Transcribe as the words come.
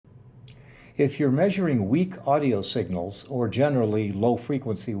If you're measuring weak audio signals, or generally low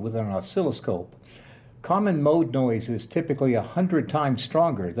frequency with an oscilloscope, common mode noise is typically 100 times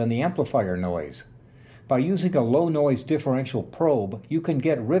stronger than the amplifier noise. By using a low noise differential probe, you can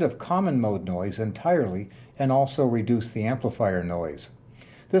get rid of common mode noise entirely and also reduce the amplifier noise.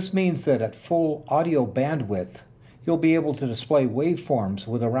 This means that at full audio bandwidth, you'll be able to display waveforms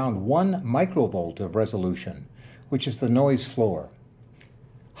with around 1 microvolt of resolution, which is the noise floor.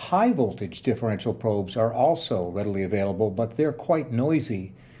 High voltage differential probes are also readily available, but they're quite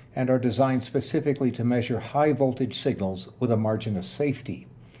noisy and are designed specifically to measure high voltage signals with a margin of safety.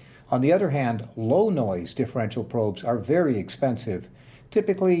 On the other hand, low noise differential probes are very expensive,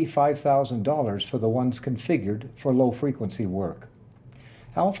 typically $5,000 for the ones configured for low frequency work.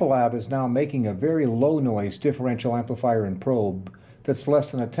 AlphaLab is now making a very low noise differential amplifier and probe that's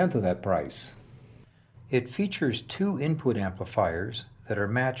less than 1/10 of that price. It features 2 input amplifiers that are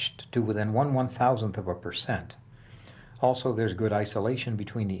matched to within 1/1000th of a percent. Also, there's good isolation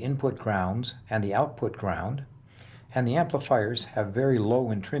between the input grounds and the output ground, and the amplifiers have very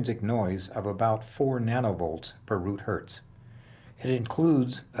low intrinsic noise of about 4 nanovolts per root hertz. It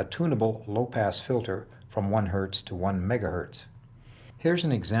includes a tunable low-pass filter from 1 Hz to 1 MHz. Here's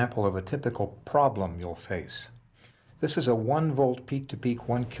an example of a typical problem you'll face. This is a 1 volt peak-to-peak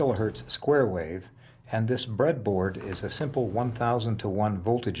 1 kHz square wave, and this breadboard is a simple 1000 to 1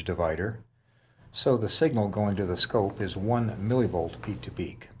 voltage divider, so the signal going to the scope is 1 millivolt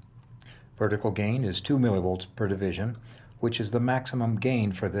peak-to-peak. Vertical gain is 2 millivolts per division, which is the maximum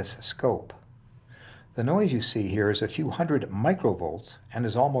gain for this scope. The noise you see here is a few hundred microvolts and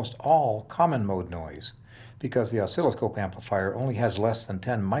is almost all common mode noise, because the oscilloscope amplifier only has less than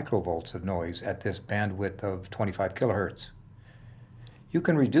 10 microvolts of noise at this bandwidth of 25 kilohertz. You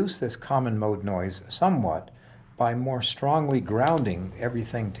can reduce this common mode noise somewhat by more strongly grounding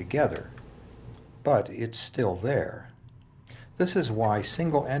everything together, but it's still there. This is why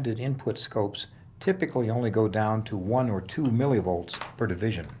single-ended input scopes typically only go down to 1 or 2 millivolts per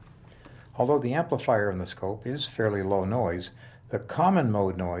division. Although the amplifier in the scope is fairly low noise, the common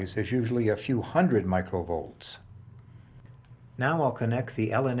mode noise is usually a few hundred microvolts. Now I'll connect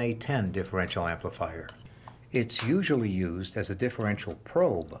the LNA10 differential amplifier. It's usually used as a differential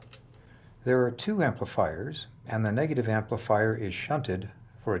probe. There are 2 amplifiers, and the negative amplifier is shunted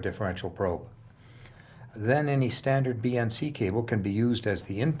for a differential probe. Then any standard BNC cable can be used as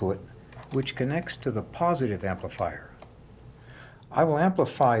the input, which connects to the positive amplifier. I will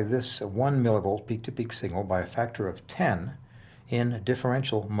amplify this 1 millivolt peak-to-peak signal by a factor of 10 in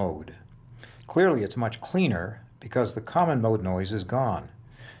differential mode. Clearly it's much cleaner because the common mode noise is gone.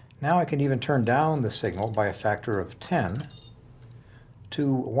 Now I can even turn down the signal by a factor of 10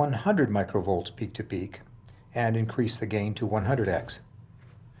 to 100 microvolts peak-to-peak and increase the gain to 100x.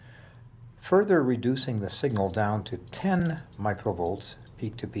 Further reducing the signal down to 10 microvolts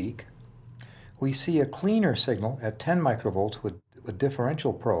peak-to-peak, we see a cleaner signal at 10 microvolts with a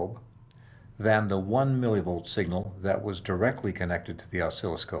differential probe than the 1 millivolt signal that was directly connected to the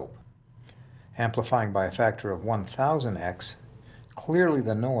oscilloscope. Amplifying by a factor of 1000x, clearly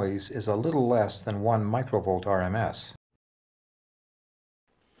the noise is a little less than 1 microvolt RMS.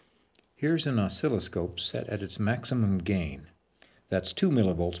 Here's an oscilloscope set at its maximum gain. That's 2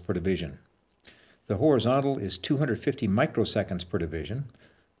 millivolts per division. The horizontal is 250 microseconds per division.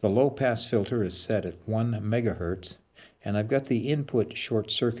 The low-pass filter is set at 1 megahertz, and I've got the input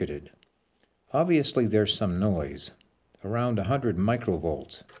short-circuited. Obviously there's some noise, around 100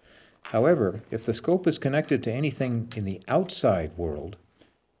 microvolts. However, if the scope is connected to anything in the outside world,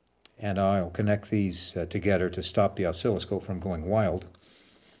 and I'll connect these together to stop the oscilloscope from going wild,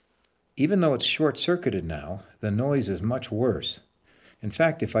 even though it's short-circuited now, the noise is much worse. In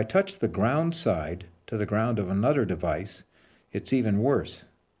fact, if I touch the ground side to the ground of another device, it's even worse.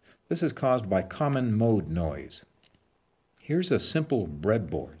 This is caused by common mode noise. Here's a simple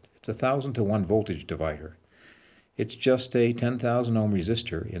breadboard. It's a 1000 to 1 voltage divider. It's just a 10,000 ohm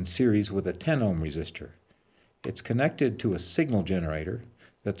resistor in series with a 10 ohm resistor. It's connected to a signal generator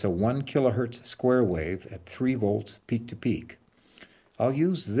that's a 1 kilohertz square wave at 3 volts peak to peak. I'll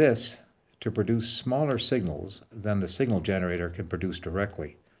use this to produce smaller signals than the signal generator can produce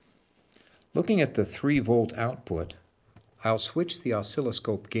directly. Looking at the 3 volt output, I'll switch the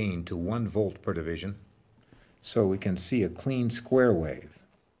oscilloscope gain to 1 volt per division so we can see a clean square wave.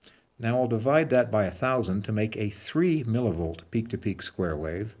 Now I'll divide that by 1000 to make a 3 millivolt peak-to-peak square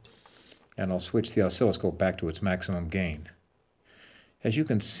wave, and I'll switch the oscilloscope back to its maximum gain. As you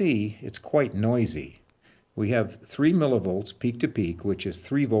can see, it's quite noisy. We have 3 millivolts peak-to-peak, which is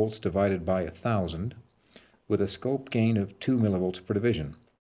 3 volts divided by 1000, with a scope gain of 2 millivolts per division.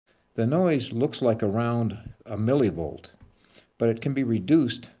 The noise looks like around a millivolt, but it can be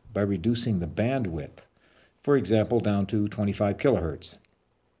reduced by reducing the bandwidth, for example, down to 25 kilohertz.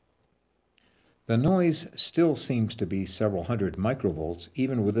 The noise still seems to be several hundred microvolts,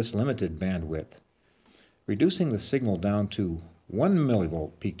 even with this limited bandwidth. Reducing the signal down to 1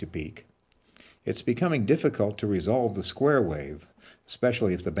 millivolt peak-to-peak, it's becoming difficult to resolve the square wave,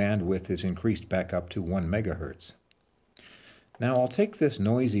 especially if the bandwidth is increased back up to 1 megahertz. Now I'll take this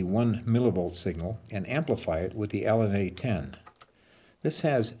noisy 1 millivolt signal and amplify it with the LNA10. This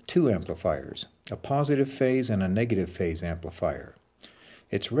has two amplifiers, a positive phase and a negative phase amplifier.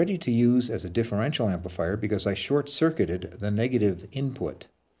 It's ready to use as a differential amplifier because I short-circuited the negative input.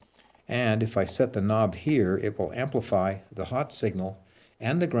 And if I set the knob here, it will amplify the hot signal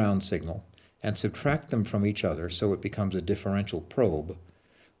and the ground signal and subtract them from each other so it becomes a differential probe,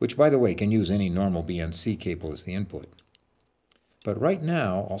 which, by the way, can use any normal BNC cable as the input. But right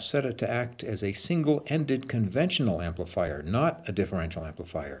now, I'll set it to act as a single-ended conventional amplifier, not a differential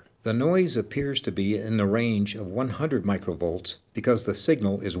amplifier. The noise appears to be in the range of 100 microvolts because the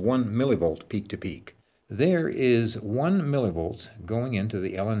signal is 1 millivolt peak-to-peak. There is 1 millivolts going into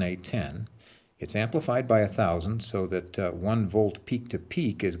the LNA10. It's amplified by 1,000 so that 1 volt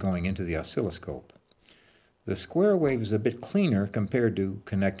peak-to-peak is going into the oscilloscope. The square wave is a bit cleaner compared to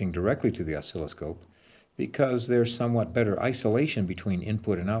connecting directly to the oscilloscope because there's somewhat better isolation between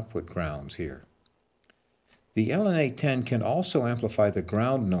input and output grounds here. The LNA10 can also amplify the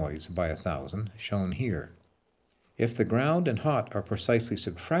ground noise by 1,000, shown here. If the ground and hot are precisely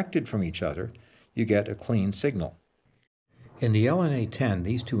subtracted from each other, you get a clean signal. In the LNA10,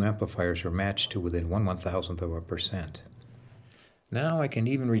 these two amplifiers are matched to within 1/1000%. Now I can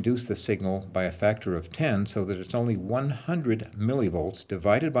even reduce the signal by a factor of 10 so that it's only 100 millivolts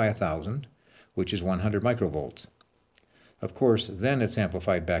divided by 1,000, which is 100 microvolts. Of course, then it's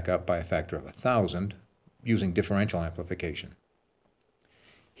amplified back up by a factor of 1,000 using differential amplification.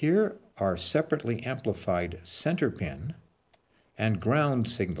 Here are separately amplified center pin and ground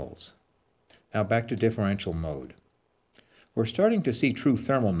signals. Now back to differential mode. We're starting to see true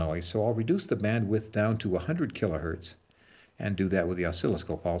thermal noise, so I'll reduce the bandwidth down to 100 kilohertz and do that with the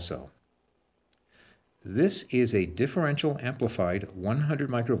oscilloscope also. This is a differential amplified 100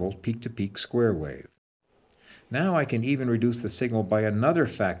 microvolt peak-to-peak square wave. Now I can even reduce the signal by another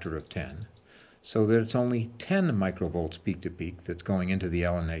factor of 10 so that it's only 10 microvolts peak-to-peak that's going into the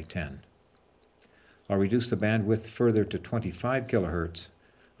LNA10. I'll reduce the bandwidth further to 25 kilohertz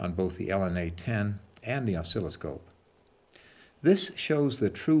on both the LNA10 and the oscilloscope. This shows the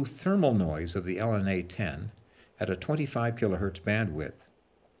true thermal noise of the LNA10 at a 25 kilohertz bandwidth.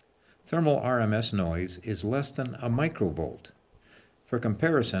 Thermal RMS noise is less than a microvolt. For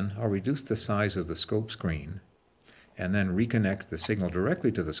comparison, I'll reduce the size of the scope screen and then reconnect the signal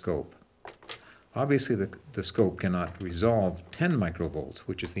directly to the scope. Obviously, the scope cannot resolve 10 microvolts,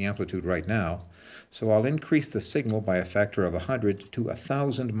 which is the amplitude right now, so I'll increase the signal by a factor of 100 to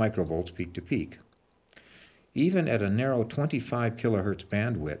 1,000 microvolts peak-to-peak. Even at a narrow 25 kilohertz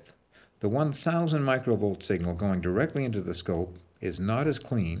bandwidth, the 1,000 microvolt signal going directly into the scope is not as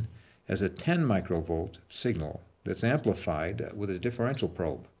clean as a 10 microvolt signal that's amplified with a differential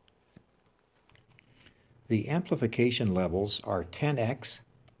probe. The amplification levels are 10x,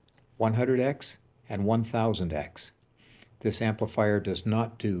 100x, and 1000x. This amplifier does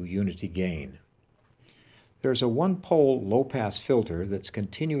not do unity gain. There's a one-pole low-pass filter that's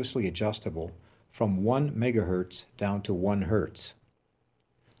continuously adjustable from 1 megahertz down to 1 hertz.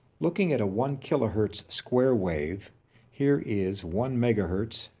 Looking at a 1 kilohertz square wave, here is 1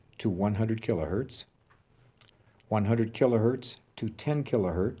 megahertz to 100 kilohertz, 100 kilohertz to 10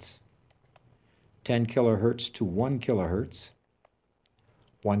 kilohertz, 10 kilohertz to 1 kilohertz,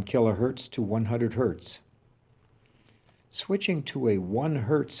 1 kilohertz to 100 hertz. Switching to a 1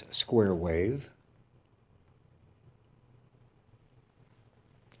 hertz square wave,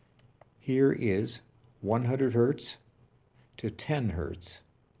 here is 100 hertz to 10 hertz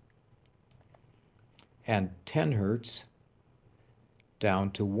and 10 hertz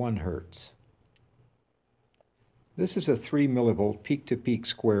down to 1 hertz. This is a 3 millivolt peak-to-peak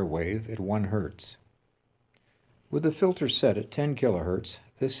square wave at 1 hertz. With the filter set at 10 kilohertz,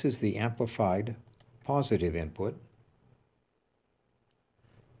 this is the amplified positive input,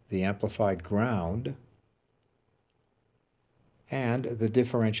 the amplified ground, and the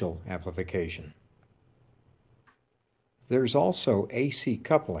differential amplification. There's also AC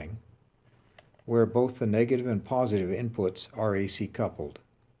coupling, where both the negative and positive inputs are AC coupled.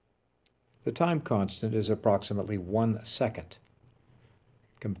 The time constant is approximately 1 second.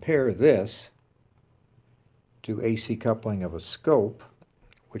 Compare this to AC coupling of a scope,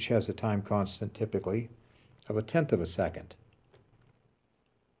 which has a time constant typically of 1/10 of a second.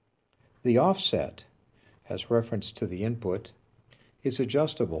 The offset, as reference to the input, is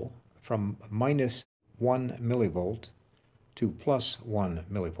adjustable from -1 millivolt to +1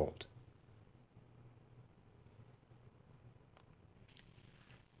 millivolt.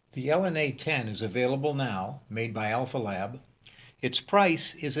 The LNA10 is available now, made by AlphaLab. Its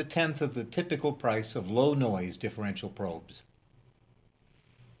price is 1/10 of the typical price of low-noise differential probes.